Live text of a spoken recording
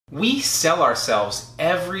We sell ourselves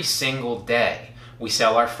every single day. We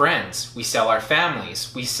sell our friends, we sell our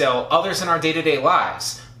families, we sell others in our day-to-day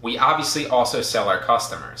lives. We obviously also sell our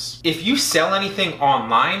customers. If you sell anything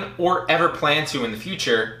online or ever plan to in the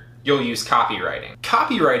future, you'll use copywriting.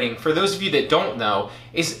 Copywriting, for those of you that don't know,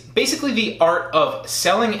 is basically the art of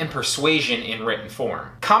selling and persuasion in written form.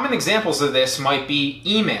 Common examples of this might be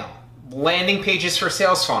email, landing pages for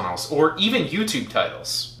sales funnels, or even YouTube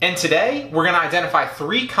titles. And today, we're gonna identify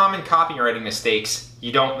 3 common copywriting mistakes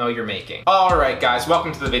you don't know you're making. All right, guys,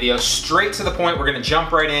 welcome to the video. Straight to the point, we're gonna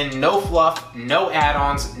jump right in. No fluff, no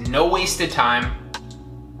add-ons, no wasted time.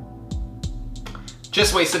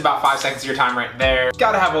 Just wasted about 5 seconds of your time right there.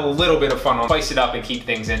 Gotta have a little bit of fun, spice it up and keep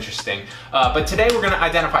things interesting. But today we're gonna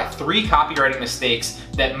identify 3 copywriting mistakes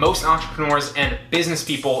that most entrepreneurs and business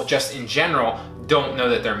people just in general don't know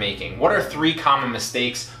that they're making. What are 3 common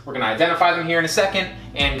mistakes? We're gonna identify them here in a second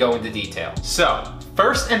and go into detail. So,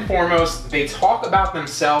 first and foremost, they talk about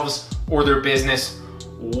themselves or their business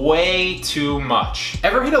way too much.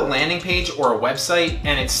 Ever hit a landing page or a website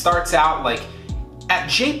and it starts out like, at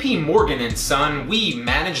JP Morgan & Son, we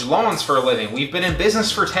manage lawns for a living. We've been in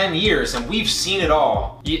business for 10 years and we've seen it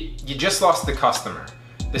all. You just lost the customer.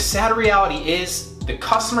 The sad reality is the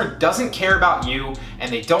customer doesn't care about you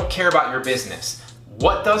and they don't care about your business.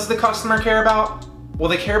 What does the customer care about? Well,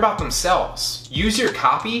 they care about themselves. Use your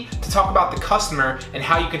copy to talk about the customer and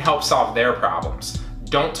how you can help solve their problems.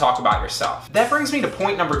 Don't talk about yourself. That brings me to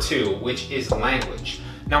point number 2, which is language.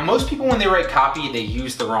 Now, most people when they write copy, they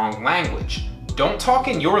use the wrong language. Don't talk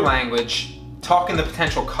in your language, talk in the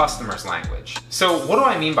potential customer's language. So what do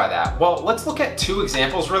I mean by that? Well, let's look at 2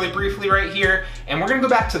 examples really briefly right here, and we're gonna go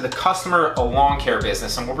back to the customer a lawn care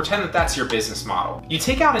business, and we'll pretend that that's your business model. You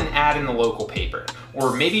take out an ad in the local paper,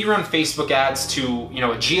 or maybe you run Facebook ads to,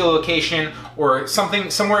 a geolocation or something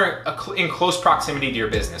somewhere in close proximity to your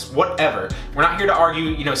business, whatever. We're not here to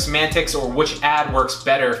argue, semantics or which ad works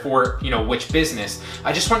better for, which business.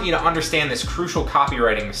 I just want you to understand this crucial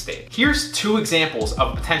copywriting mistake. Here's 2 examples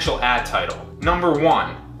of a potential ad title. Number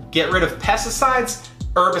 1, get rid of pesticides,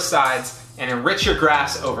 herbicides, and enrich your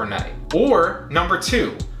grass overnight. Or number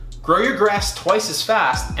 2, grow your grass twice as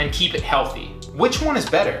fast and keep it healthy. Which one is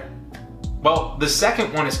better? Well, the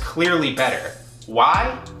second one is clearly better.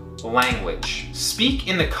 Why? Language. Speak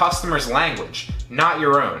in the customer's language, not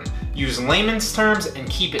your own. Use layman's terms and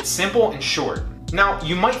keep it simple and short. Now,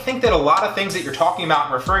 you might think that a lot of things that you're talking about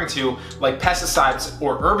and referring to, like pesticides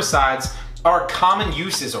or herbicides, are common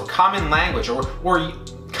uses or common language or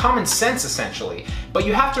common sense essentially. But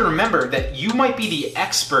you have to remember that you might be the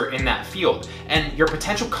expert in that field and your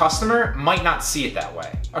potential customer might not see it that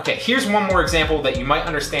way. Okay, here's one more example that you might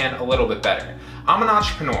understand a little bit better. I'm an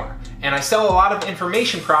entrepreneur and I sell a lot of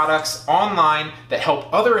information products online that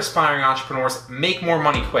help other aspiring entrepreneurs make more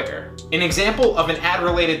money quicker. An example of an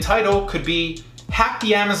ad-related title could be Hack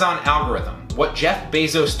the Amazon Algorithm, What Jeff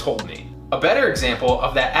Bezos Told Me. A better example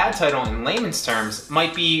of that ad title in layman's terms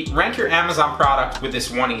might be rank your Amazon product with this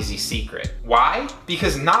one easy secret. Why?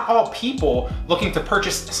 Because not all people looking to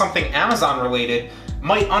purchase something Amazon related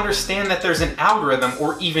might understand that there's an algorithm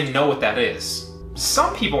or even know what that is.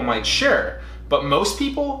 Some people might, sure, but most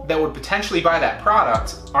people that would potentially buy that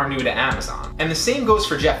product are new to Amazon. And the same goes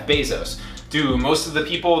for Jeff Bezos. Do most of the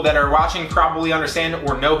people that are watching probably understand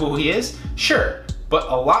or know who he is? Sure, but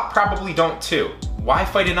a lot probably don't too. Why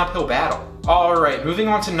fight an uphill battle? All right, moving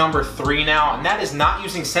on to number 3 now, and that is not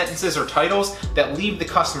using sentences or titles that leave the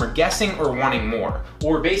customer guessing or wanting more,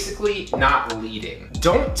 or basically not leading.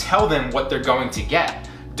 Don't tell them what they're going to get.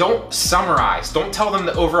 Don't summarize. Don't tell them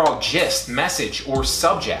the overall gist, message, or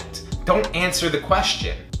subject. Don't answer the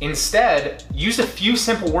question. Instead, use a few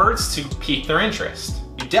simple words to pique their interest.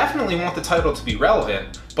 You definitely want the title to be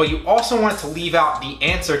relevant, but you also want it to leave out the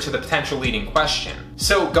answer to the potential leading question.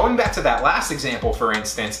 So going back to that last example, for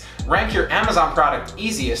instance, rank your Amazon product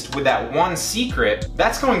easiest with that one secret,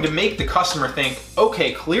 that's going to make the customer think,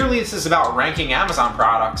 okay, clearly this is about ranking Amazon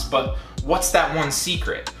products, but what's that one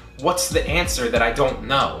secret? What's the answer that I don't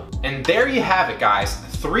know? And there you have it, guys,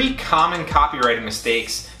 3 common copywriting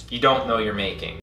mistakes you don't know you're making.